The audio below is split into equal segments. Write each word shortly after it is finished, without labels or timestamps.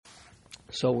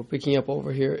So we're picking up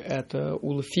over here at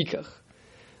Ulefikach.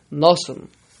 Nosan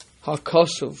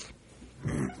hakasuv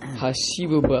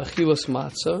hasibu ba'achilas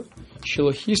matzah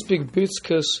shelo hispik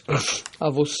bitzkas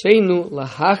avoseinu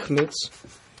lahachmitz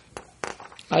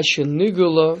asher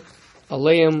nigula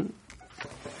aleim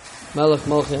melech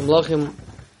malchim lachim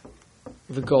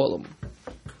v'golam.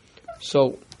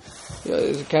 So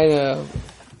it kind of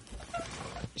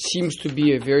seems to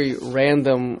be a very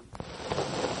random,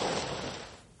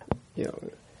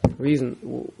 reason.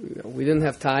 We didn't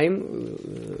have time.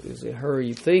 It's a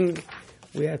hurry thing.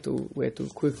 We had to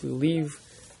quickly leave,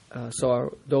 so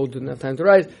our dough didn't have time to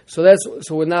rise. So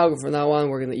from now on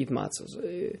we're going to eat matzahs.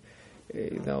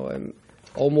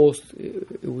 Almost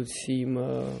it would seem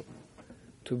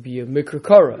to be a mikra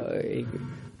kara,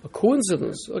 a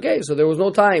coincidence. Okay, so there was no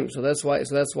time, so that's why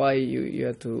you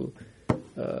had to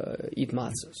eat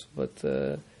matzahs. But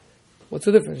what's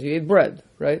the difference? You ate bread,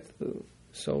 right?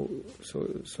 So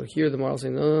here the Maharal is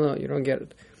saying, no, you don't get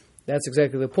it. That's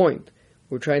exactly the point.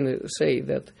 We're trying to say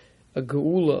that a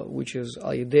geula, which is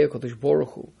al yedei Kodesh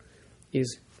Baruch Hu,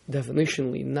 is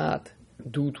definitionally not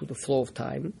due to the flow of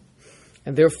time,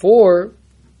 and therefore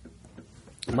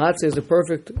matzah is the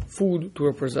perfect food to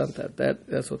represent that.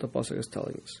 That's what the pasuk is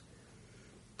telling us.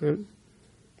 Okay?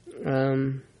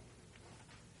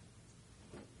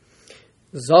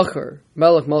 Zachar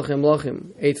Melech Malchim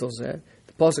Lachim Eitel Zeh.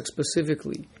 The pasuk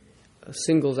specifically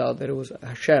singles out that it was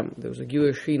Hashem. There was a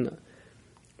Gilui Shechina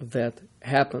that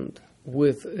happened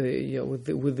with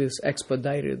this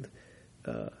expedited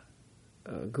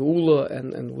geula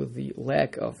and with the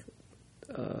lack of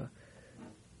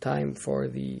time for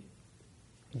the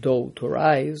dough to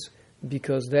rise,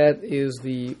 because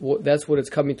that's what it's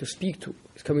coming to speak to.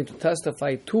 It's coming to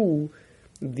testify to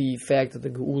the fact that the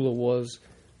geula was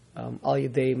al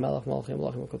yedei Melech Malchim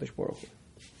Lachim HaKadosh Baruch Hu.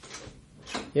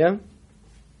 Yeah?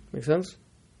 Make sense?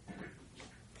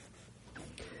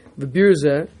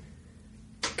 V'birze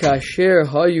kasher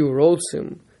hayu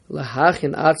rotzim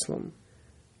lahachin atzmam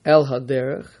el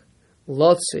haderech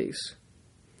lotzeis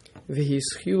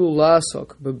v'hischilu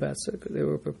lasok bebetzek. They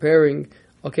were preparing.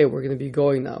 Okay, we're going to be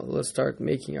going now. Let's start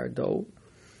making our dough.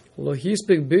 Lo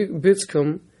hispik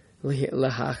bitzkum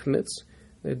lahachmitz.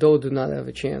 The dough did not have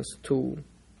a chance to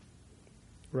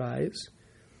rise.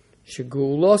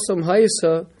 Shegulosam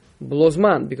haisa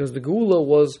blozman, because the geula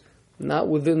was not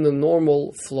within the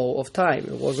normal flow of time.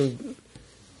 It wasn't.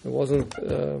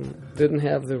 Didn't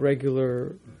have the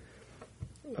regular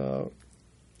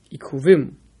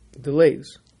ikuvim,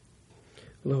 delays.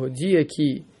 Lahodia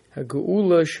ki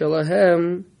hageula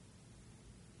shalahem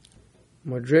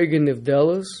madrega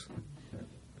nivdelas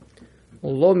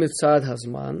lo mitzad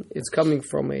hazman. It's coming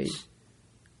from a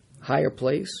higher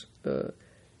place.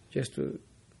 Just to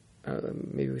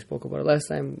maybe we spoke about it last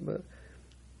time, but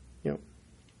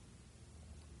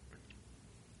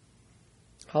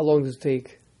how long does it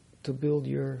take to build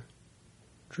your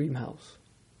dream house?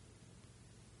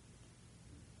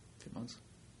 2 months.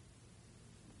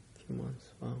 Few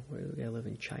months. Wow, where do they live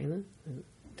in China? It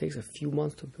takes a few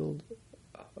months to build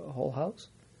a whole house.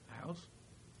 A house?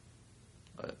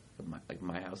 Like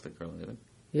my house that I currently live in?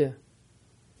 Yeah.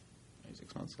 Maybe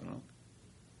 6 months. I don't know.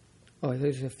 Oh, I thought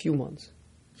you said a few months.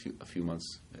 A few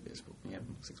months. That is,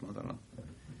 6 months. I don't know.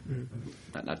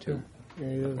 Mm-hmm. Not 2. Yeah,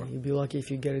 you'd be lucky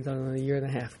if you get it done in a year and a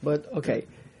half. But okay,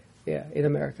 yeah, in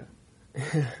America.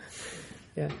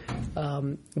 Yeah,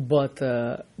 but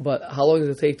how long does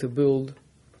it take to build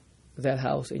that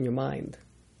house in your mind?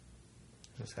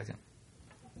 A second.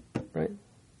 Right,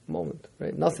 moment.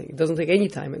 Right, nothing. It doesn't take any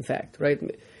time. In fact, right,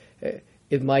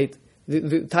 it might.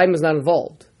 The time is not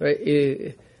involved. Right,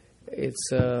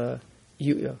 it's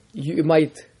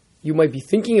you might be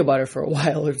thinking about it for a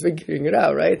while or figuring it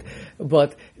out, right?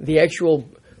 But the actual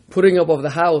putting up of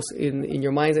the house in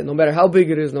your mind, no matter how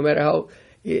big it is, no matter how,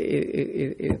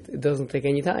 it doesn't take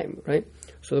any time, right?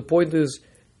 So the point is,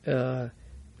 in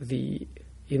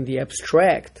the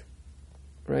abstract,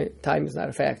 right? Time is not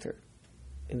a factor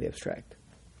in the abstract.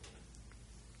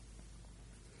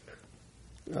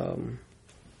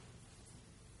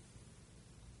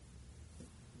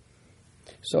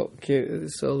 So their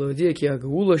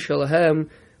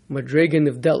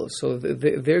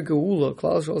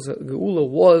geula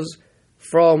was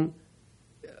from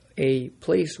a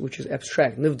place which is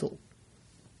abstract, nivdal.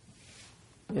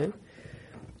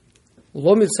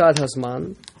 Lo mitzad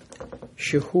hazman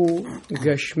shehu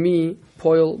gashmi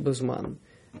poil bezman,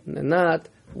 not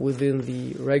within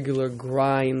the regular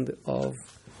grind of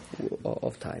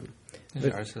time.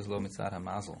 Ours says lo mitzad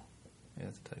hamazel. Yeah,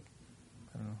 that's a type.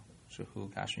 I don't know. Shehu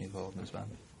gashmi poil bezman.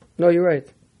 No, you're right.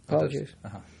 Apologies.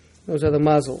 Those are the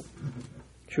mazel.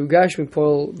 Shugash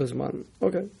Mipol Bezman.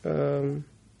 Okay. The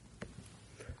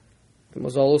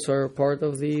mazalos are part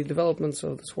of the developments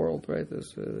of this world, right?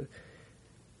 There's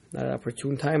not an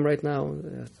opportune time right now.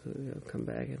 They have to come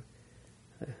back and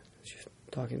just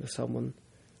talking to someone.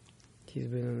 He's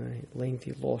been in a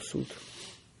lengthy lawsuit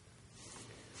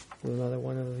with another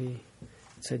one of the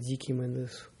tzaddikim in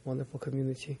this wonderful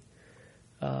community.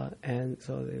 And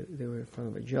so they were in front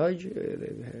of a judge.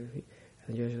 And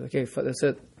the judge said, okay, that's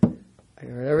it. I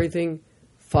heard everything.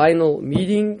 Final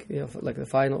meeting, like the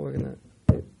final, we're going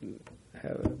to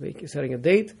have setting a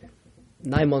date.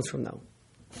 9 months from now,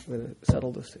 we're going to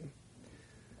settle this thing.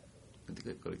 Did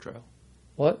they go to trial?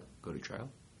 What? Go to trial?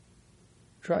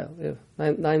 Trial, yeah.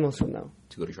 9 months from now.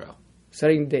 To go to trial.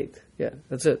 Setting the date. Yeah,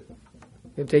 that's it.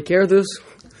 You take care of this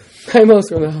 9 months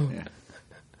from now. Yeah.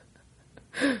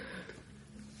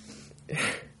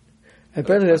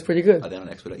 Apparently that's pretty good. Are they on an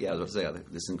expedited? Yeah, I was about to say,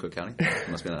 this is in Cook County. It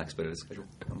must be on an expedited schedule.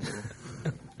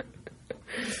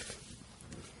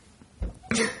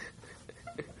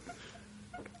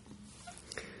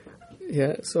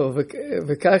 Yeah, so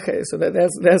v'kacha, so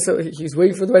that's he's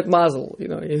waiting for the right mazel,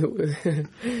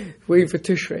 waiting for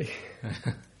Tishrei.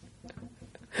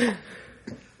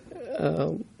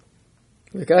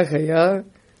 V'kacha ya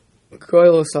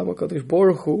koil osam HaKadosh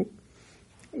Baruch Hu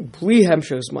bli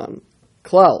hemshech zman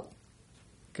klal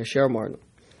kasher marnu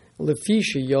lefi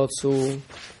sheyotzu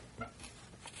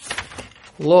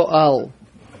lo al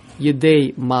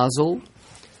yedei mazel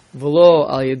v'lo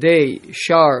al yedei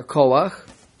shar koach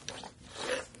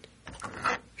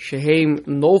shehem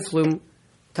noflim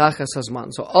tachas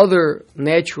hazman. So other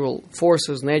natural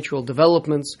forces, natural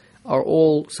developments are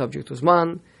all subject to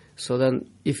zman. So then,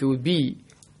 if it would be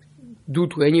due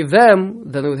to any of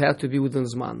them, then it would have to be within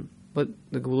zman. But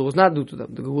the Geula was not due to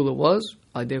them. The Geula was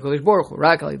al yedei Kodesh Baruch Hu,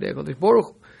 rak al yedei Kodesh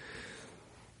Baruch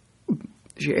Hu.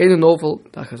 She'einu nofel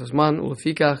tachas hazman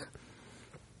ulefikach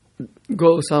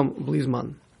golosam bli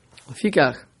zman.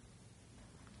 Ulefikach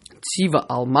tziva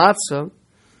al matzah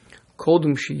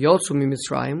kodum sheyotzu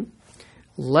miMitzrayim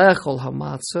lechol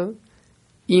hamatzah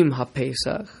im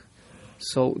haPesach.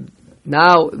 So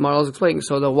now Maral is explaining.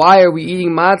 So why are we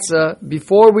eating matzah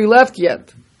before we left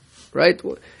yet? Right?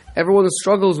 Everyone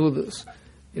struggles with this.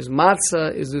 Is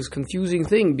matzah is this confusing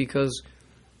thing because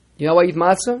you know why I eat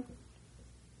matzah?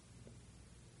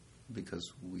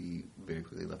 Because we very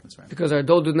quickly left Mitzrayim. Because our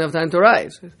dough didn't have time to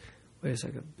rise. Wait a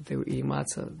second. They were eating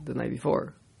matzah the night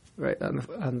before, right?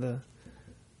 On the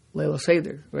Leila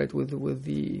Seder, right? With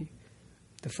the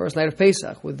first night of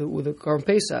Pesach, with the Korban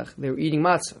Pesach, they were eating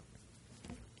matzah.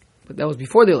 But that was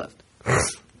before they left.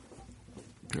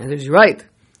 And he's right,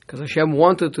 because Hashem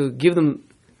wanted to give them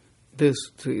this,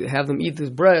 to have them eat this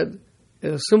bread,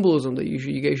 as a symbolism that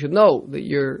you guys should know that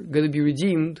you're going to be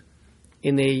redeemed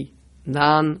in a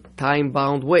non-time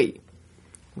bound way.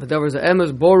 Whatever is the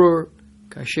emes borur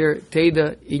kasher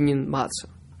teda inyan matzah.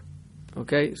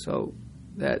 Okay, so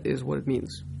that is what it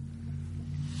means.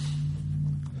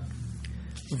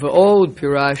 V'od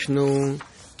pirashnu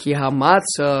ki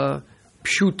hamatzah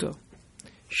pshuta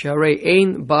sharei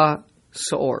ein ba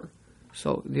saor.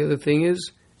 So the other thing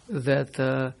is that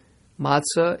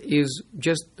matzah is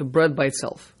just the bread by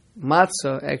itself.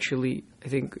 Matzah, actually, I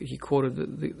think he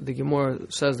quoted the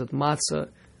Gemara says that matzah.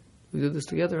 We did this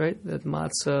together, right? That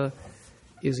matzah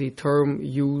is a term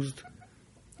used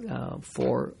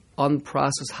for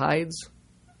unprocessed hides,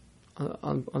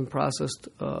 unprocessed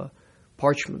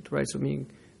parchment, right? So meaning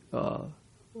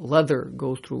leather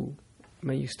goes through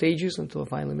many stages until it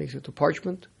finally makes it to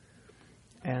parchment.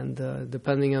 And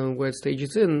depending on what stage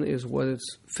it's in is what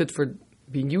it's fit for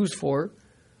being used for.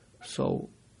 So,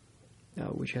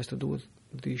 which has to do with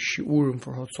the shiurim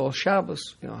for Hotzos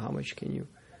Shabbos.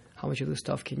 How much of this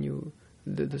stuff can you,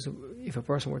 if a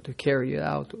person were to carry it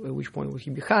out, at which point would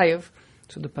he be chayev?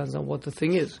 So it depends on what the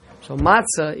thing is. So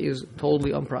matzah is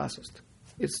totally unprocessed.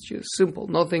 It's just simple,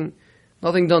 nothing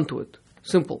done to it.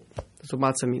 Simple. That's what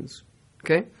matzah means.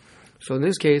 Okay? So in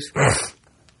this case,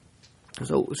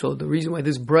 so the reason why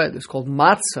this bread is called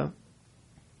matzah,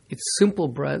 it's simple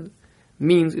bread,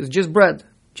 means it's just bread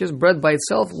by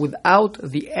itself without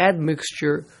the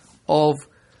admixture of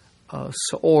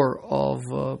saor,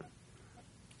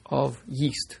 of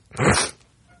yeast,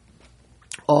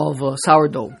 of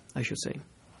sourdough, I should say,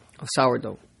 of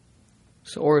sourdough.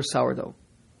 Saor is sourdough.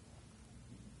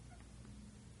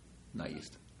 Not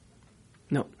yeast.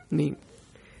 No,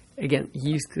 again,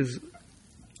 yeast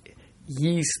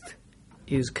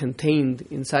is contained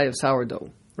inside of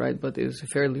sourdough, right? But it's a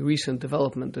fairly recent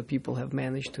development that people have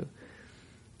managed to,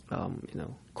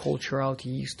 culture out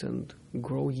yeast and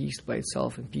grow yeast by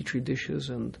itself in petri dishes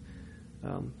and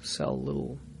sell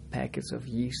little packets of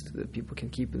yeast that people can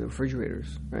keep in the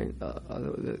refrigerators, right?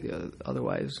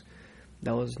 Otherwise,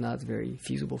 that was not very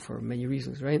feasible for many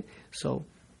reasons, right? So,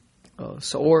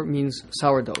 sa'or means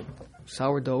sourdough.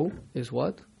 Sourdough is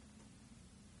what?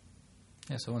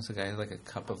 Yeah, so once the guy had like a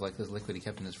cup of like this liquid he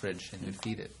kept in his fridge and he'd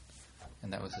feed it.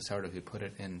 And that was the sourdough. He'd put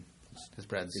it in his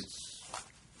breads.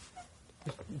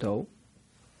 Dough.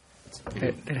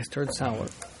 It has turned sour.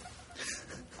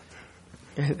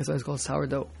 That's why it's called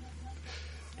sourdough.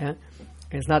 Yeah? And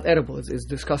it's not edible. It's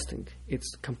disgusting.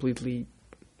 It's completely,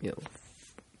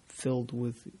 filled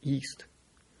with yeast.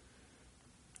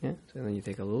 Yeah. So then you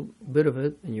take a little bit of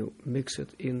it and you mix it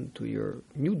into your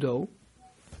new dough.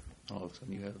 All of a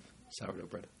sudden you have sourdough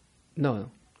bread. No,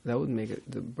 that wouldn't make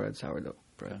it the bread sourdough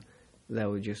bread. Okay. That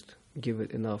would just give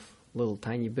it enough little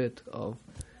tiny bit of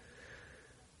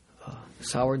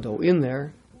sourdough in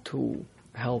there to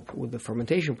help with the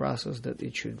fermentation process that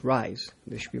it should rise.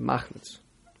 There should be machmetz.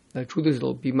 The truth is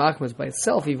it'll be machmetz by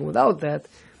itself. Even without that,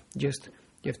 just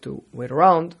you have to wait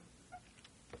around.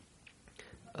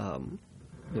 Even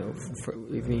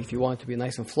if you want it to be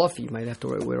nice and fluffy, you might have to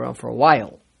wait around for a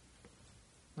while,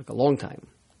 like a long time,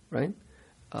 right?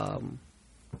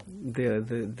 The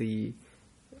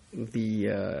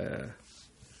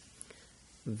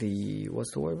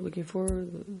what's the word we're looking for?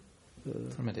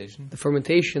 Fermentation. The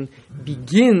fermentation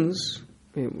begins.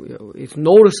 It's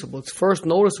noticeable. It's first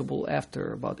noticeable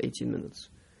after about 18 minutes.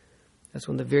 That's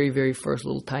when the very, very first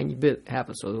little tiny bit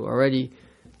happens. So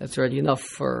that's already enough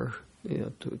for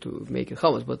to make it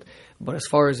hummus. But as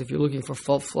far as if you're looking for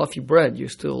fluffy bread, you're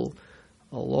still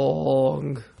a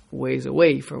long ways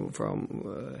away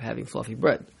from having fluffy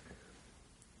bread.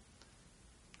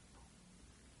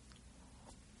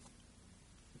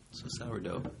 So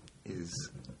sourdough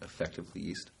is effectively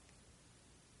yeast.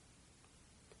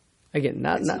 Again,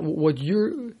 not what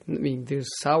you're. I mean, there's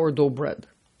sourdough bread.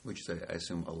 Which is, I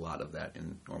assume, a lot of that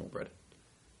in normal bread.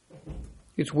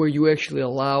 It's where you actually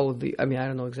allow the. I mean, I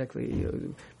don't know exactly.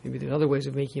 Maybe there's other ways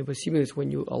of making it, but seemingly it's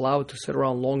when you allow it to sit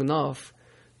around long enough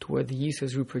to where the yeast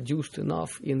has reproduced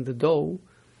enough in the dough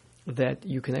that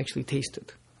you can actually taste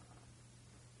it.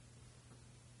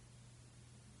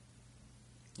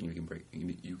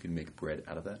 You can make bread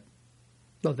out of that?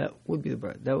 No, that would be the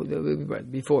bread. That would be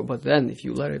bread before. But then if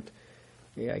you let it,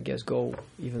 I guess, go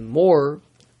even more,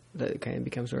 that it kind of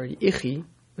becomes already ichi.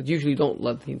 But usually you don't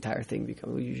let the entire thing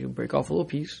become. You usually break off a little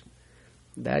piece.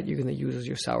 That you're going to use as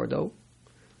your sourdough.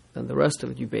 Then the rest of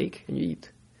it you bake and you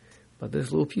eat. But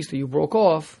this little piece that you broke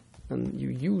off, and you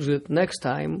use it next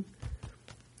time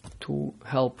to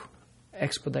help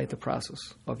expedite the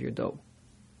process of your dough.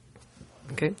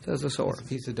 Okay, that's the sour. It's a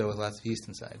piece of dough with lots of yeast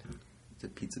inside. Is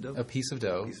it pizza dough? A piece of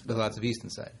dough with lots of yeast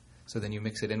inside. So then you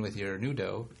mix it in with your new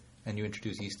dough, and you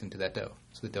introduce yeast into that dough.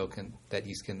 So that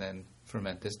yeast can then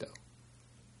ferment this dough.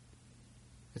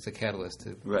 It's a catalyst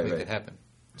to make that happen.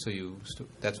 So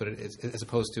that's what it is. As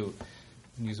opposed to,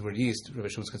 when you use the word yeast, Rabbi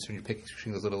Shmuel was concerned you're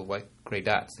picturing those little white, gray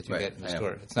dots that you get in the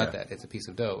store. It's not that. It's a piece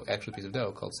of dough, actual piece of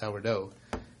dough called sourdough,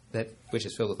 which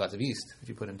is filled with lots of yeast that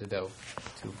you put into dough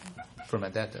to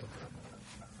ferment that dough.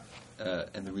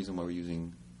 And the reason why we're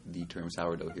using the term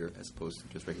sourdough here as opposed to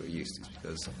just regular yeast is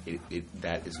because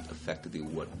that is effectively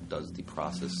what does the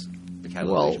process, the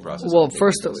catalyzation process. Well,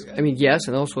 first, yes,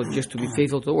 and also just to be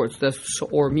faithful to the words, that's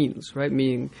what sa'or means, right?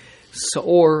 Meaning,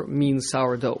 sa'or means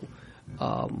sourdough.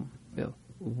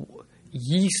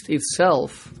 Yeast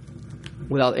itself,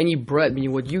 without any bread,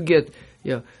 meaning what you get,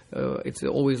 it's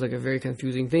always like a very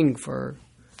confusing thing for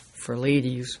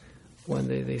ladies when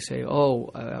they say,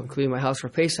 I'm cleaning my house for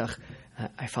Pesach.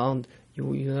 I found, you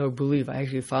never believe, I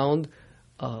actually found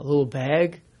a little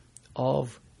bag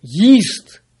of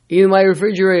yeast in my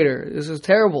refrigerator. This is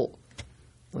terrible.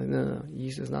 Like, no,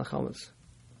 yeast is not chametz.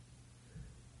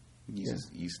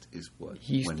 Yeast is what,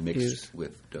 yeast when mixed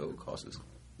with dough, causes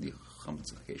the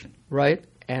chametzification. Right,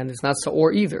 and it's not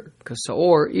sa'or either, because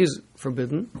sa'or is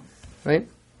forbidden, right?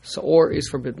 Sa'or is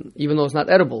forbidden, even though it's not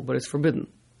edible, but it's forbidden.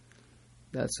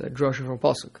 That's a drasha from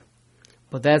pasuk,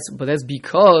 but that's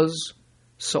because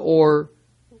sa'or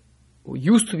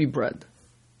used to be bread.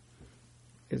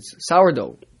 It's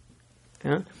sourdough,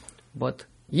 yeah. But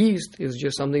yeast is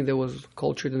just something that was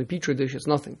cultured in a petri dish. It's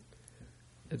nothing.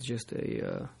 It's just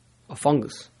a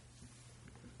fungus.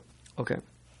 Okay.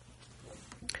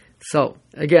 So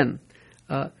again,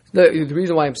 the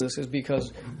reason why I'm saying this is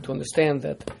because to understand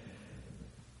that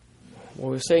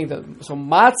when we're saying that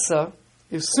matzah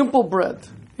is simple bread.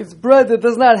 It's bread that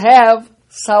does not have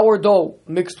sourdough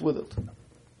mixed with it.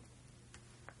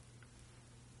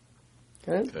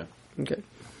 Okay.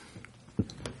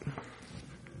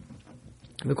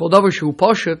 וכל דבר שהוא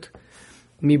פושט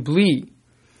מבלי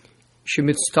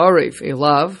Shemitztaref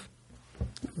elav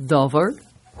davar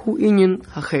hu inyan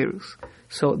hacherus.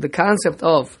 So the concept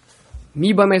of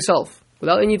me by myself,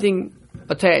 without anything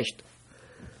attached,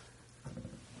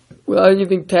 without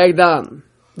anything tagged on,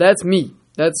 that's me.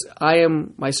 That's I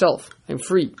am myself. I'm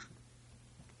free.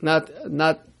 Not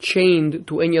chained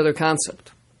to any other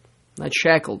concept. Not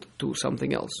shackled to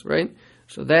something else, right?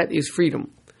 So that is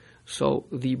freedom. So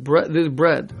this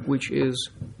bread, which is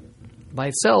by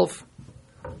itself,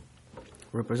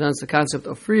 represents the concept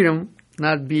of freedom,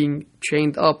 not being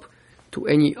chained up to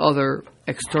any other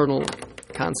external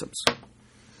concepts.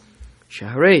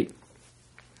 Shahrei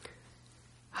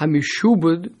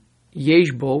Hamishubud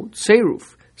Yeshbo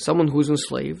Tseiruf. Someone who's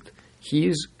enslaved, he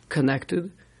is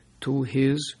connected to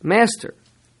his master.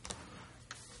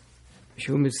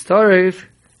 Shumitztaref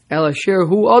Elasher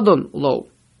Hu Adon Lo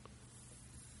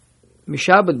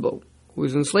Mishabedbo, who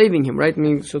is enslaving him, right? I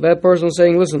mean, so that person is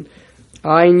saying, listen,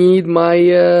 I need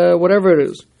my whatever it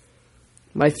is,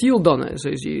 my field done. So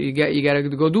you got to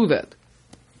go do that,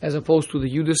 as opposed to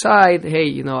you decide,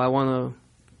 hey, I want to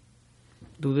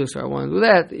do this or I want to do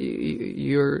that.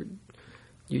 You're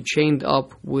chained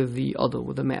up with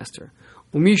the master.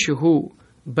 Umishahu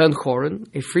ben chorin,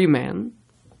 a free man.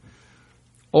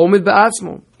 Omid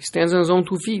be'atzmo, he stands on his own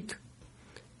 2 feet.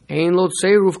 Ein lo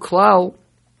tseiruf klal,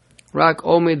 rak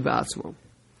omid be'atzmo.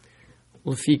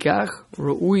 Lefikach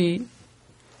ra'ui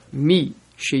mi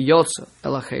sheyotza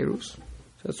el hacherus.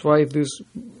 That's why this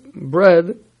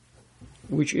bread,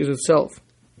 which is itself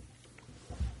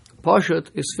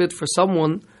Pashat, is fit for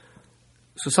someone.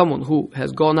 So someone who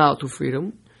has gone out to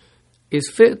freedom is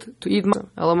fit to eat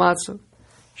elamatza.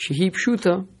 Shehi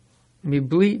pshuta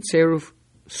mibli tseruf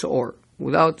saor,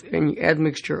 without any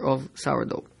admixture of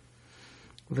sourdough.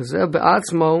 V'zeh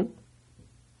be'atzmo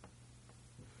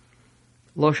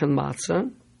loshan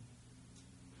matzah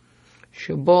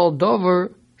shebal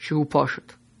dover shehu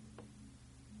pashat.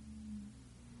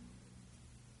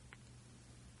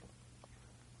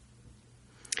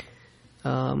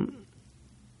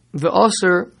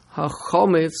 Ve'aser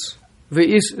hachometz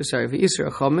ve'iser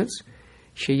hachometz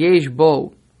sheyesh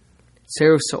bo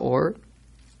tseruf saor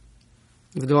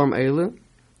v'dorm eile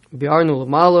bi'arnu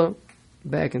lamala,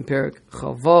 back in Perek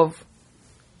Chavav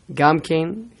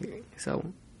Gamkein. So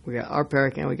we got our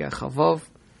Perek and we got Chavav.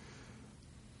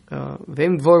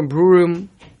 V'em dvorm brurim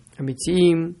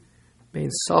amitim bein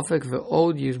safek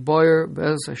ve'od yizboyer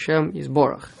be'ez Hashem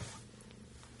yizborach.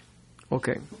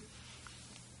 Okay.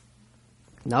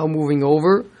 Now moving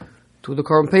over to the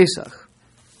Korban Pesach.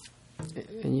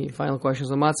 Any final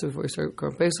questions on Matzah before we start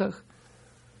Korban Pesach?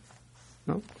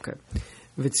 No? Okay.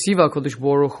 V'tziva Kodesh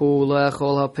Baruch Hu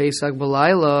le'echol ha-Pesach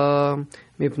b'layla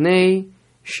mipnei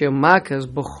shemakas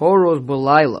b'choros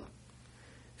b'layla.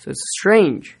 So it's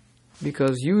strange,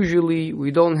 because usually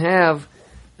we don't have,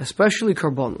 especially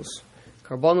karbonos.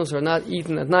 Karbonos are not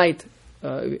eaten at night.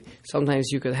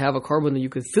 Sometimes you could have a korban that you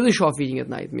could finish off eating at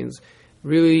night. It means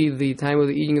really the time of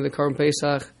the eating of the Korban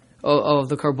Pesach, of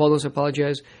the karbonos,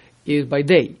 is by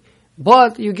day.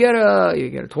 But you get a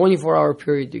 24-hour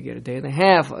period, you get a day and a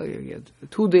half, you get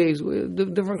 2 days,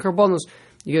 different karbonos,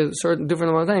 you get a certain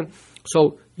different amount of time.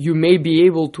 So you may be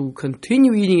able to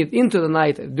continue eating it into the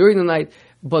night, during the night,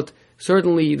 but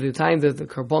certainly the time that the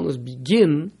karbonos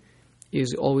begin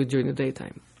is always during the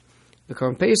daytime. The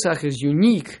Korban Pesach is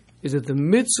unique, is that the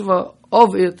mitzvah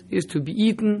of it is to be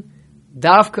eaten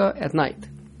davka at night.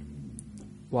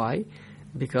 Why?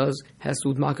 Because it has to do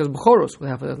with makas b'choros,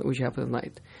 which happened at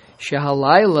night.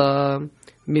 Shehalayla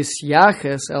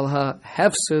misyaches el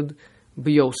ha-hefsid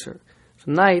b'yoser.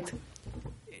 So night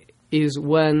is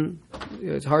when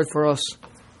it's hard for us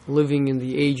living in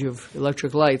the age of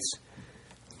electric lights,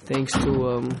 thanks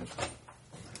to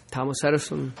Thomas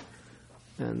Edison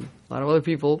and a lot of other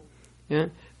people. Yeah.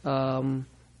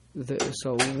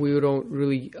 So we don't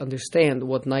really understand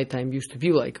what nighttime used to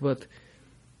be like, but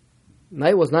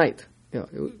night was night. It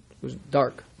was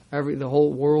dark. The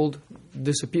whole world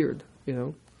disappeared.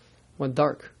 Went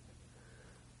dark.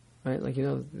 Right? Like they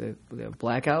have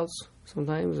blackouts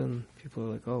sometimes, and people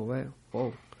are like, "Oh,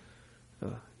 whoa,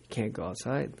 you can't go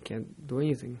outside, can't do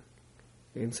anything.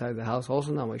 Inside the house,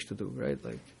 also not much to do, right?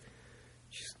 Like,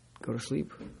 just go to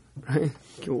sleep, right?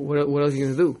 What else are you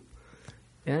gonna do?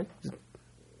 Yeah."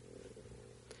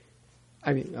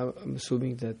 I mean, I'm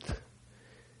assuming that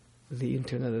the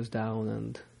internet is down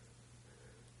and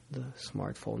the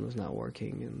smartphone is not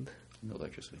working and no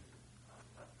electricity.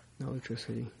 No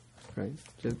electricity, right?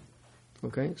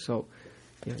 Okay, so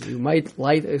you might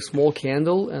light a small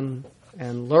candle and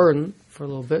learn for a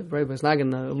little bit, right? But it's not going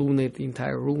to illuminate the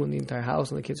entire room and the entire house,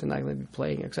 and the kids are not going to be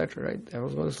playing, etc. Right?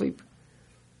 Everyone's going to sleep.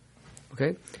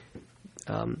 Okay,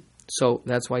 So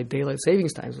that's why daylight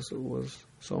savings times was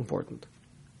so important.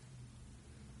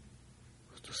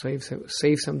 To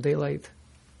save some daylight.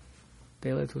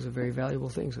 Daylight was a very valuable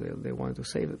thing, so they wanted to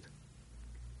save it.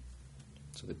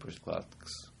 So they pushed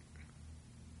clocks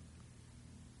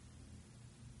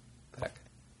back.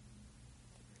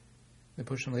 They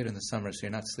push them later in the summer, so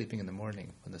you're not sleeping in the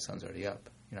morning when the sun's already up.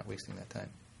 You're not wasting that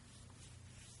time.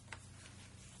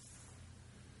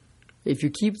 If you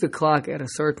keep the clock at a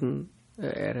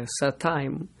set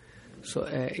time, so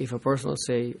if a person, let's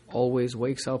say, always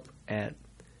wakes up at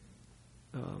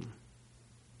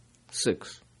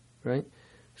 6, right?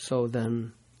 So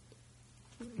then,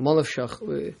 Monafshach,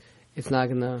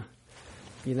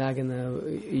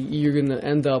 you're gonna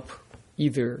end up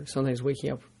either sometimes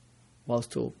waking up while it's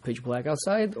still pitch black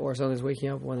outside, or sometimes waking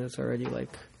up when it's already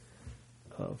like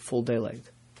full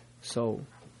daylight. So,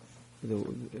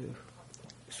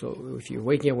 so if you're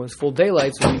waking up when it's full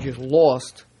daylight, so you just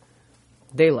lost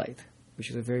daylight, which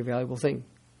is a very valuable thing.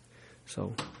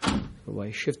 So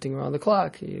by shifting around the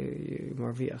clock, you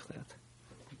marviach that.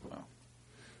 Wow.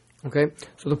 Okay,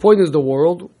 so the point is the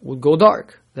world would go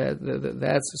dark.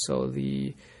 That's so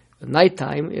the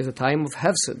nighttime is a time of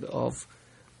hefsed.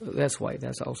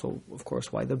 That's also, of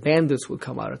course, why the bandits would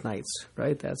come out at nights,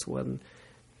 right? That's when,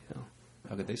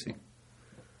 How could they see?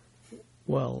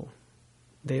 Well,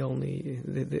 you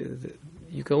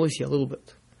can only see a little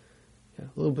bit. Yeah,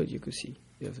 a little bit you could see.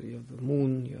 You have the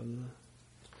moon, you have the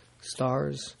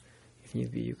stars. If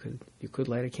need be, you could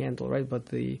light a candle, right? But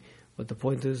the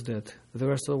point is that the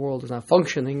rest of the world is not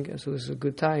functioning, and so this is a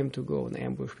good time to go and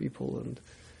ambush people and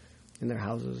in their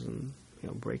houses and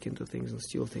break into things and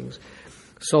steal things.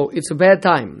 So it's a bad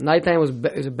time. Nighttime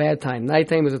is a bad time.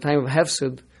 Nighttime is a time of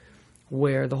hefsed,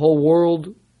 where the whole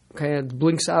world kind of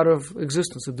blinks out of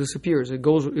existence. It disappears. It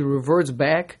reverts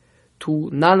back to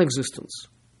non-existence.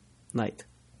 Night.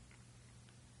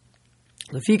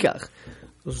 Lefikach,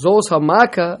 zos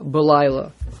hamaka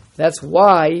belayla. That's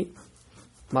why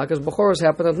Makas Bechoros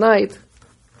happen at night,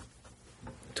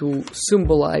 to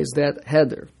symbolize that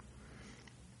header.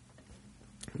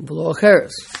 Below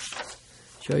Acheres.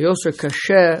 Yoser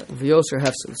kasher v'yoser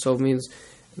hefsed. So it means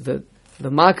that the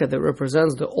Makkah that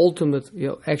represents the ultimate,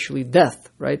 actually death,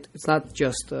 right? It's not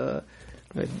just,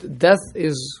 death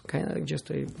is kind of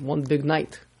just one big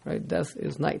night, right? Death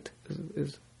is night,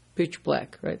 is pitch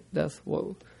black, right? Death,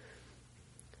 what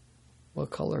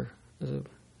color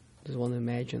does one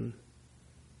imagine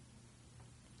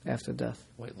after death?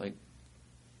 White light.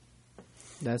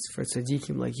 That's for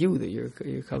tzaddikim like you, that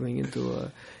you're coming into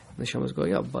the neshama is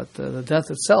going up, but the death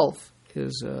itself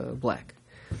is black.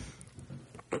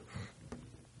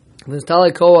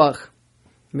 V'nistale koach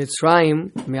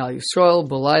Mitzrayim me'al Yisrael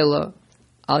b'layla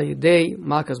al yedei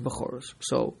Makas Bechoros.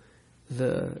 So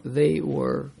they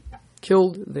were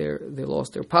killed. They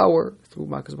lost their power through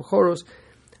Makas Bechoros.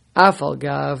 Afal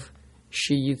gav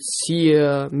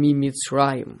sheyitzia mi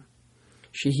Mitzrayim.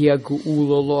 Shehia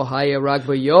geula lo haya rag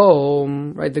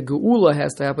bayom. Right, the geula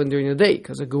has to happen during the day,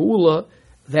 because a geula,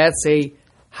 that's a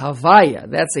havaya,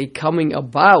 that's a coming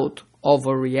about of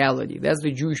a reality. That's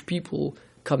the Jewish people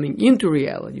coming into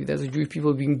reality. That's the Jewish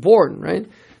people being born, right?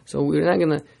 So we're not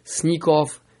going to sneak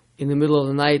off in the middle of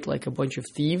the night like a bunch of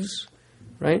thieves,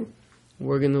 right?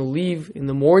 We're going to leave in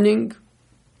the morning,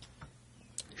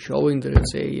 showing that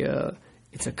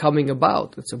it's a coming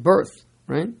about, it's a birth,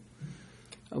 right?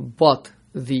 But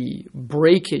the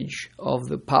breakage of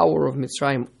the power of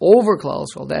Mitzrayim over Klal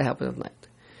Yisrael, that happened at night.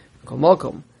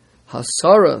 Komokom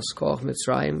hasaras koach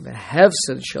Mitzrayim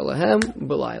v'hefsed shelahem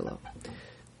b'layla.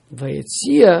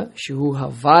 Vayetzia shehu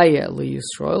havaya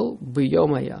leYisrael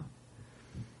b'yom haya.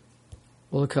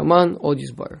 Ulekaman od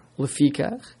yisbar.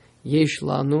 Lefikach yesh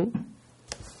lanu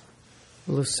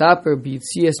lesaper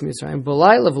b'yitzias Mitzrayim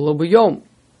b'layla v'lo b'yom.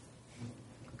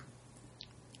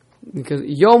 Because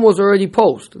Yom was already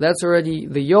post. That's already,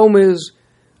 the Yom is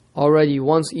already,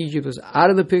 once Egypt is out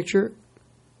of the picture,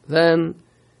 then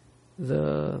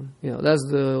that's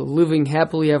the living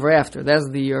happily ever after. That's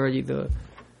already the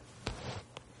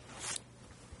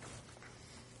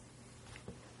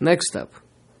next step,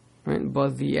 right?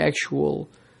 But the actual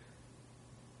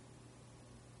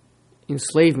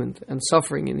enslavement and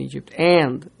suffering in Egypt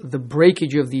and the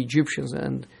breakage of the Egyptians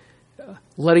and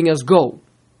letting us go,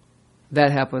 that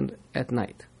happened at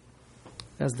night.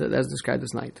 That's described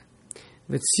as night.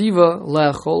 V'tziva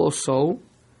le'achol oso.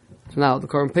 Now the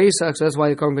Korban Pesach, so that's why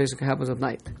the Korban Pesach happens at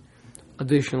night.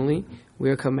 Additionally, we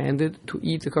are commanded to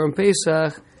eat the Korban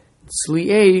Pesach tzli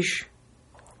eish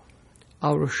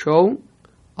al rosho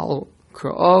al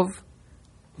kra'ov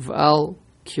v'al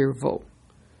kirvo.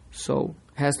 So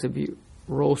it has to be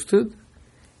roasted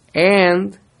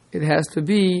and it has to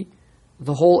be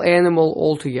the whole animal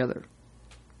altogether.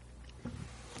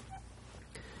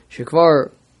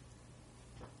 Shekvar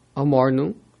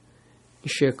amarnu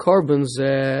shekarban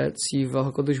ze tziva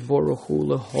hakadosh baruch hu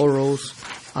lehoros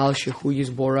al shehu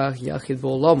yizborach yachid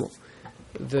bo'olamo.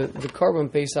 The carbon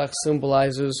Pesach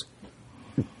symbolizes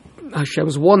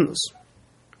Hashem's oneness.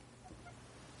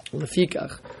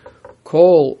 Lefikach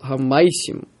kol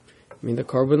hamaisim. I mean the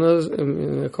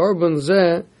carbon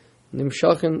ze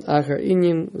nimshachen achar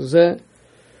inyan ze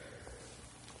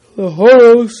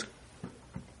lehoros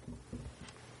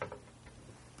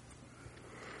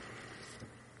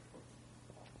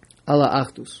ala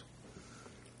achdus.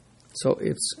 So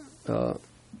it's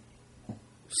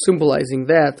symbolizing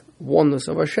that oneness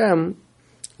of Hashem.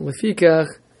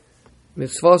 Lefikach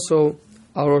mitzvaso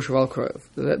al rosh val kroev.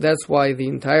 That's why the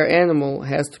entire animal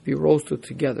has to be roasted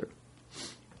together,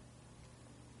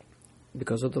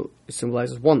 because it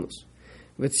symbolizes oneness.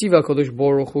 V'tziva kodesh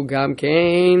baruch hu gam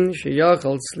kein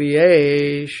sheyachal tzli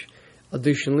eish.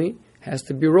 Additionally, has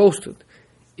to be roasted.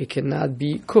 It cannot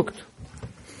be cooked.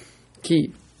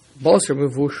 Ki baser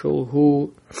mevushul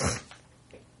hu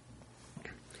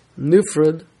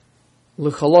nifred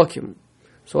l'chalakim.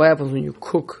 So what happens when you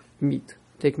cook meat?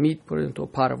 Take meat, put it into a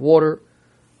pot of water,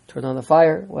 turn on the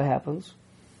fire. What happens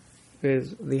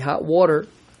is the hot water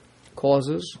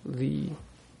causes the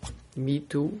meat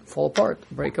to fall apart,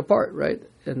 break apart, right?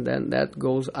 And then that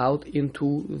goes out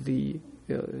into the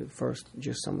first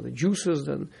just some of the juices.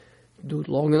 Then do it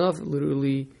long enough,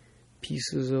 literally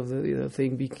pieces of the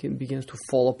thing begins to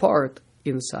fall apart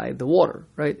inside the water,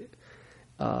 right?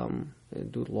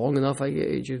 Do it long enough,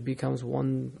 it just becomes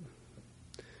one.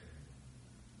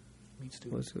 Meat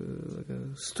stew. Like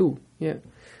a stew, yeah.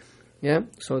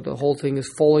 So the whole thing is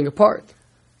falling apart.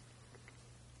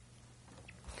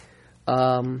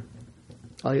 Aval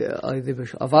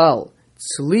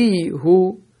tzli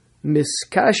hu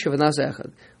miskash v'naz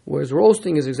echad. Whereas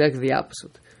roasting is exactly the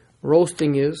opposite.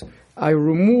 Roasting is I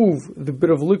remove the bit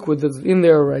of liquid that's in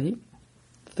there already.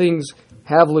 Things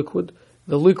have liquid.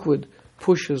 The liquid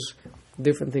pushes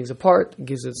different things apart,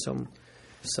 gives it some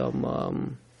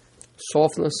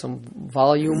softness, some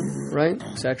volume, right,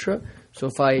 etc. So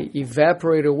if I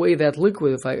evaporate away that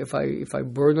liquid, if I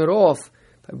burn it off,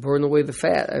 if I burn away the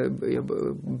fat,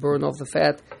 burn off the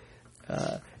fat,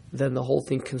 then the whole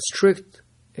thing constricts.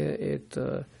 It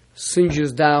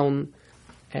singes down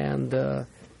and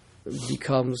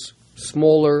becomes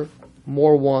smaller,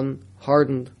 more one,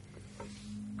 hardened.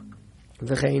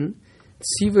 V'chein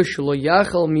tziva shelo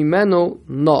yachal mimeno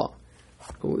no.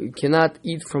 You cannot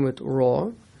eat from it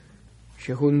raw.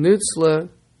 Shehu nitzle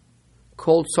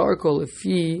kol tzarko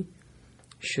lefi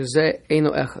shezeh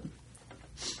eino echad.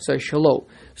 Say shelo.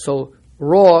 So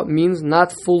raw means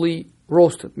not fully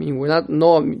roasted.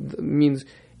 Means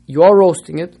you are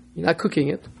roasting it. You're not cooking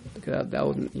it.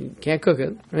 You can't cook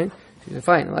it, right? So you say,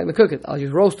 fine, I'm not going to cook it. I'll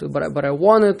just roast it. But I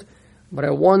want it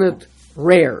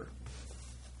rare,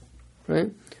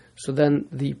 right? So then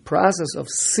the process of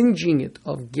singeing it,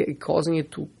 causing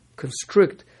it to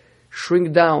constrict,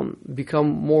 shrink down, become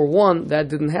more one, that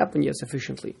didn't happen yet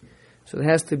sufficiently. So it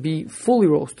has to be fully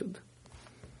roasted.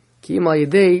 Ki im al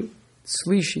yedei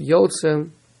tzli sheyotze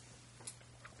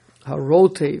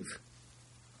harotev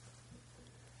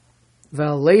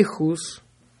ve'alechus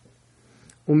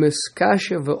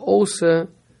umeskashe ve'ose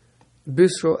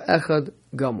bisro echad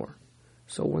gamor.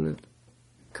 So when it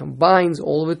combines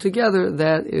all of it together,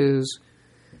 that is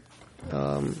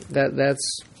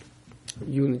that's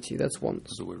unity. That's oneness.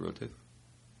 What's the word rotev?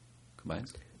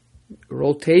 Combines?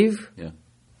 Rotev? Yeah.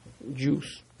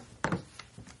 Juice.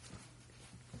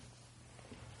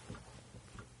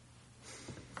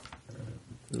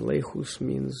 Lechus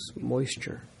means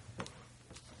moisture.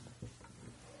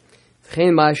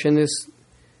 Geen mashenis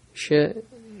she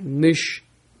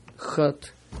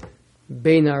nishchat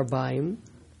bein arbaim.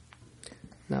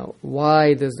 Now,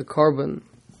 why does the carbon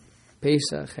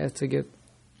Pesach have to get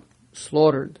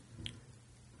slaughtered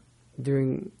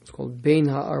during, it's called Bein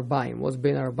HaArbaim. What's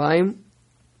Bein HaArbaim?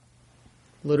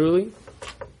 Literally?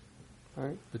 All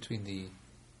right. Between the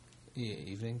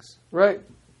evenings? Right.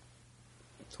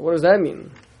 So what does that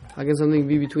mean? How can something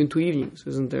be between two evenings?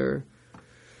 Isn't there...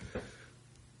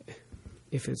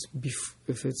 If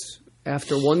it's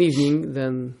after one evening,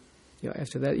 then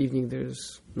after that evening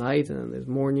there's night, and then there's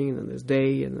morning, and then there's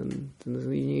day, and then there's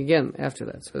an evening again after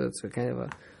that. So that's a kind of a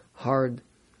hard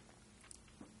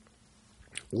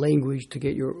language to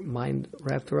get your mind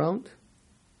wrapped around.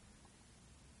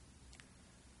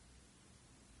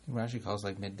 Rashi calls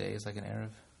like midday is like an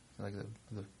Erev, like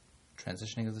the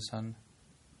transitioning of the sun.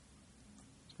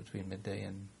 It's between midday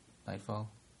and nightfall.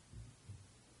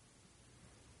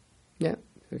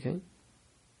 Okay?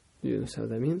 Do you understand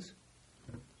what that means?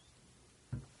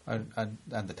 On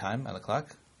the time, on the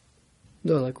clock?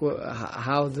 No, like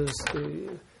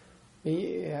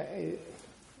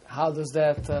how does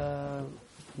that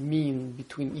mean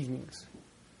between evenings?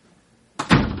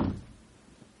 I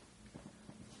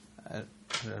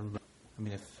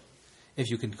mean, if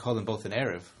you can call them both an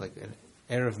erev, like an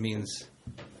erev means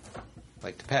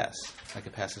like to pass, like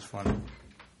it passes from,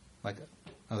 like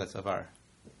that's avar.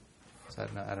 So I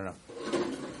don't know. I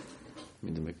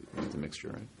mean the mixture,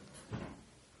 right?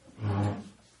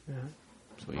 Yeah.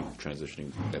 So you're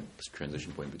transitioning that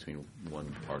transition point between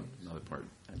one part and another part.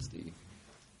 That's the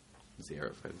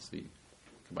erev. That's the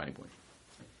combining point.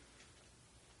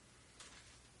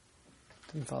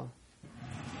 Didn't follow.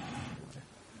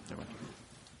 Never mind.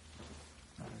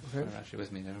 Okay. Rashi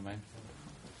with me. Never mind.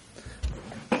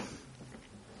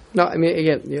 No, I mean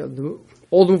again,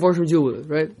 all the Mepharshim deal with it,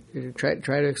 right? You try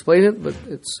to explain it, but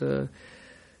it's so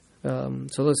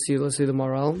let's see the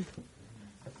Maral.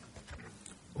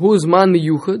 Who is man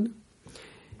miyuchad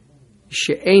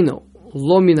she'eno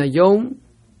lo min hayom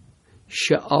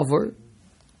she'avar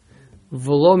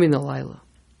v'lo min halayla.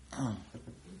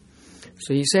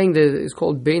 So he's saying that it's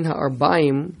called Bein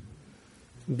ha'arbaim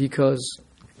because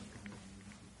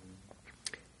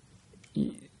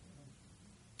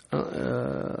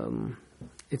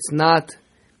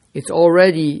it's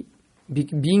already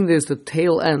being there's the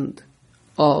tail end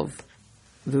of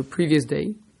the previous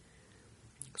day.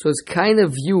 So it's kind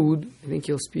of viewed, I think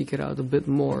he'll speak it out a bit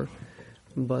more,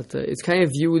 but it's kind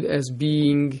of viewed as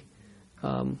being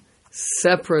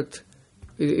separate.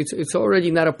 It's already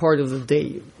not a part of the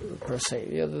day per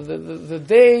se. The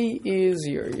day is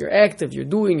you're active, you're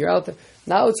doing, you're out there.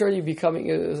 Now it's already becoming,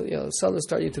 the sun is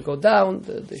starting to go down,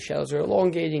 the shadows are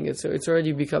elongating, it's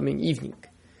already becoming evening,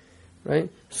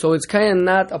 right? So it's kind of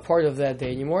not a part of that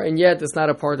day anymore, and yet it's not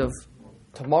a part of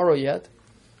tomorrow yet.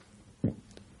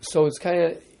 So it's kind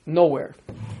of nowhere.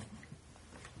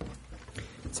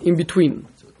 It's in between.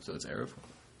 So it's erev.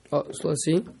 Oh, so let's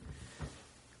see.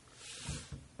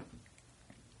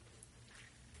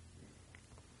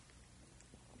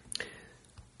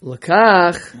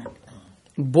 Lakach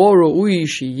boro ui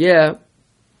shiyeh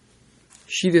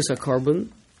shidis hakarbon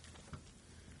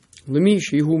lemi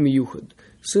shehu miyuchad.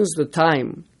 Since the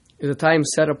time is a time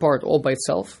set apart all by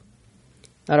itself,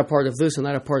 not a part of this and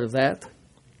not a part of that,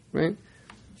 right?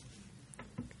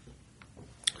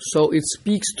 So it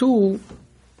speaks to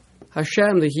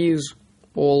Hashem that He is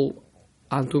all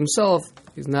unto Himself.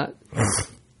 He's not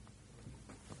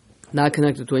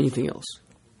connected to anything else.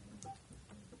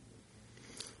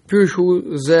 Pirush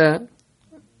ze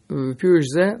hu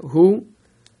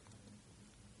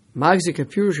magzik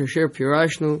pirush asher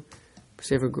pirashnu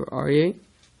b'sefer Gur Aryeh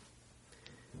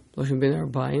Loshen ben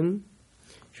Arbaim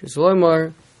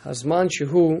shesloimar hazman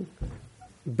shehu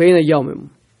bein hayomim.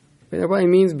 Ben Arbaim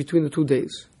means between the 2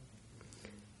 days.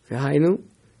 V'hainu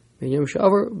ben yom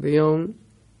shavar b'yom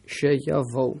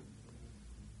sheyavo.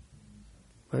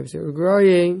 B'sefer Gur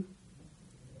Aryeh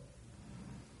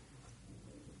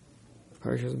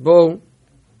Parshas Bo,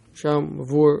 Sham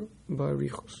Mavur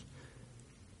Barichos.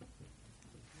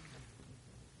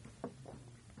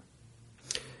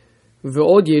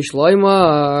 Ve'od yesh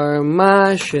loymar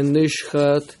ma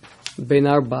shenishchat ben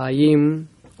arbaim.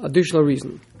 Additional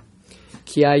reason.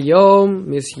 Ki hayom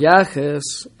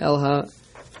misyaches el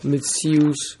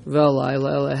ha-mitzius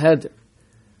ve'alayla el ha-heder.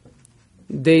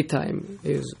 Daytime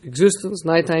is existence,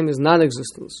 nighttime is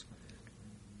non-existence.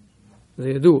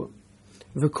 Zeyadua.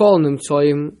 And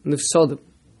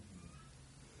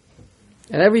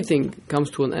everything comes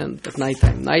to an end at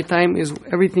nighttime. Nighttime is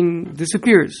everything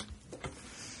disappears.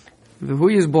 V'hu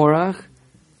yizborach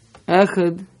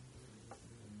echad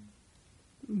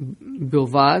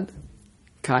bilvad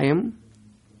kayim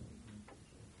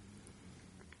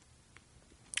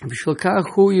v'shilkach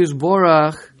hu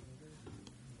yizborach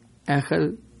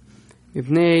echad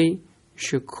mipnei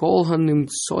shekol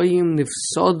hanimtsoyim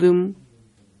nifsodim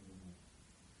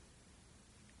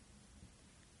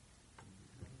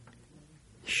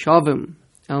Shavim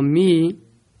al mi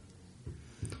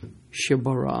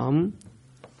shebaram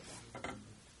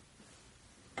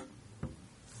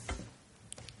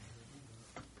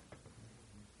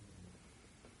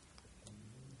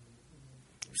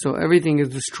so everything is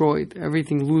destroyed,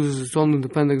 everything loses its own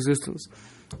independent existence.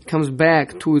 It comes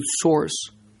back to its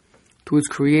source, to its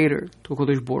creator, to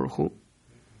Kodesh Baruch Hu.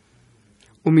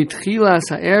 Umitchilas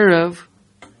ha'erev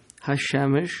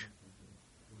hashemesh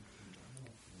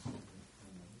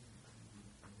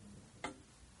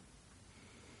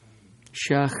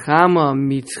Shachama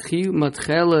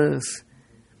matcheles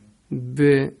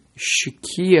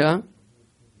b'shikia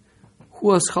Hu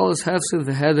Aschalas Hefsid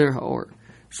V'Heder Ha'or.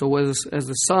 So as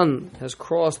the sun has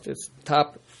crossed its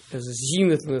top as a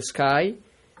zenith in the sky,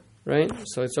 right?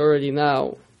 So it's already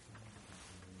now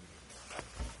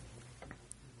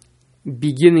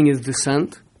beginning its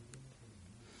descent.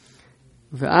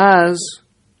 V'az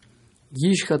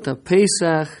Yishchat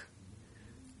HaPesach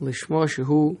Lishmo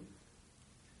Shehu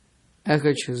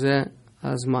Echad Shezeh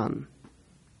Azman.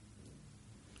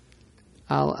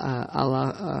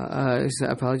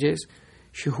 Apologies.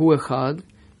 Shehu Echad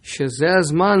Shezeh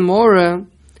Azman Mora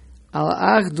Al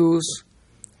Achdus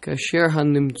Kasher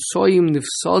HaNimtsoyim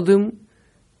Nifsodim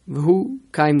V'hu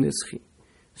Kaim Nitzchi.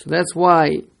 So that's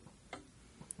why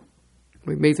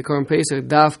we make the Korban Pesach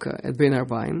Davka at Ben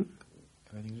Arbaim.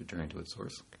 Everything's returning to its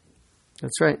source.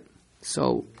 That's right.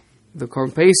 So the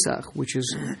Korban Pesach, which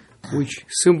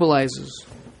symbolizes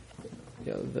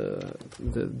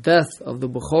the death of the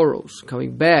Bechoros,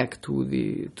 coming back to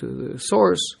the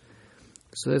source.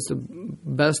 So that's the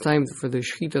best time for the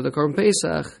Shechita, the Korban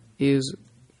Pesach, is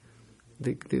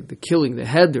the killing, the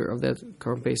header of that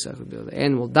Korban Pesach, the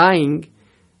animal dying.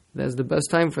 That's the best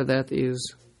time for that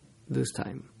is this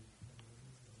time,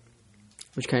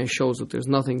 which kind of shows that there's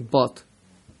nothing but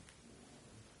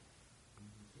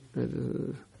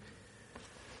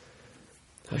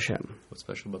Hashem. What's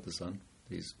special about the sun?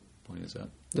 He's pointing this out.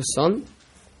 The sun? Is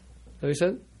that what you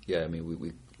said? Yeah, I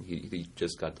mean, he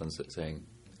just got done saying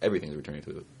everything is returning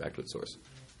back to its source.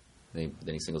 Then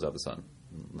he singles out the sun,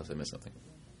 unless I missed something.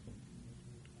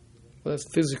 Well, that's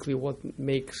physically what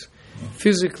makes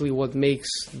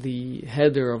the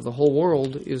header of the whole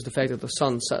world is the fact that the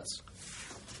sun sets.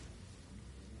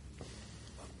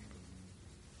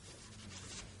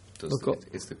 So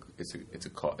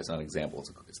it's not an example.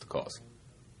 It's the cause.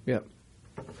 Yeah.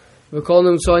 We call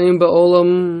them Sonim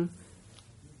Ba'olam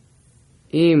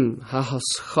Im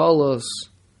Hahaschalos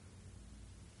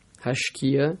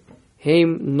Hashkia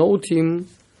Heim Notim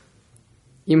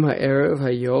Im Ha'erev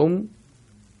Hayom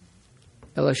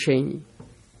Elasheni.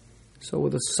 So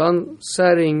with the sun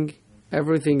setting,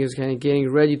 everything is kind of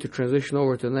getting ready to transition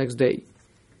over to the next day.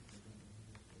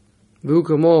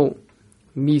 V'ukamo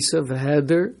Misa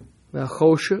V'heder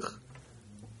V'achoshech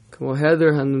Kamo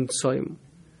Heder Hanuntzayim.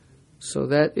 So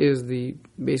that is the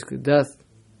basically death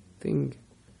thing,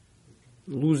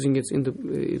 losing its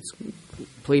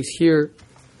place here.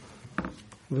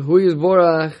 V'hu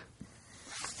Yisborach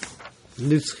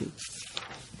Nitzchi.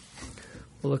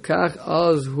 Ulakach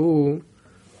az hu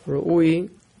ra'ui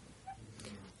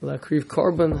lakriv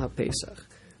korban ha-Pesach.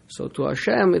 So to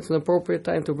Hashem, it's an appropriate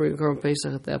time to bring korban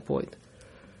Pesach at that point.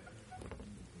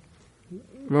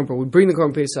 Remember, we bring the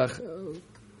korban Pesach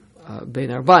ben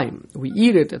arbaim. We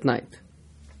eat it at night.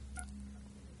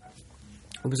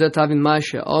 Ubezet havin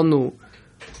mashe anu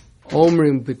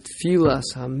omrim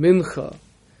b'tfilas ha-mincha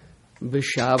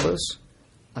b'shavas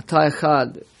ata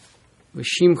echad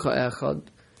v'shimcha echad.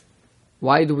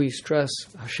 Why do we stress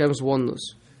Hashem's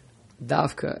oneness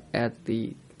davka at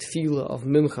the tefillah of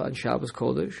Mincha and Shabbos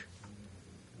Kodesh?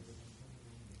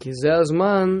 Kizeh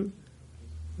zman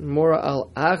mora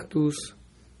al achdus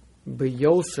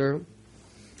beyoser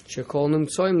shekol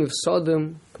nimtzoyim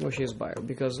nifsodim k'mo she'izbayir.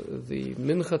 Because the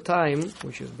Mincha time,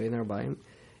 which is Bein Arbaim,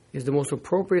 is the most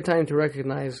appropriate time to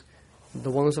recognize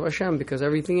the oneness of Hashem, because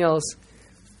everything else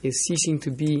is ceasing to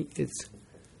be its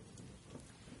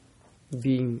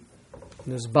being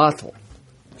in this battle.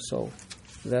 So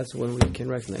that's when we can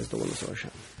recognize the oneness of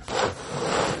Hashem.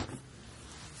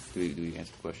 Do we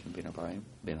answer the question, Ben Arbaim?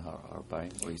 Ben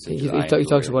Arbaim? He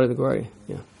talks about it in the Gemara,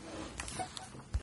 yeah.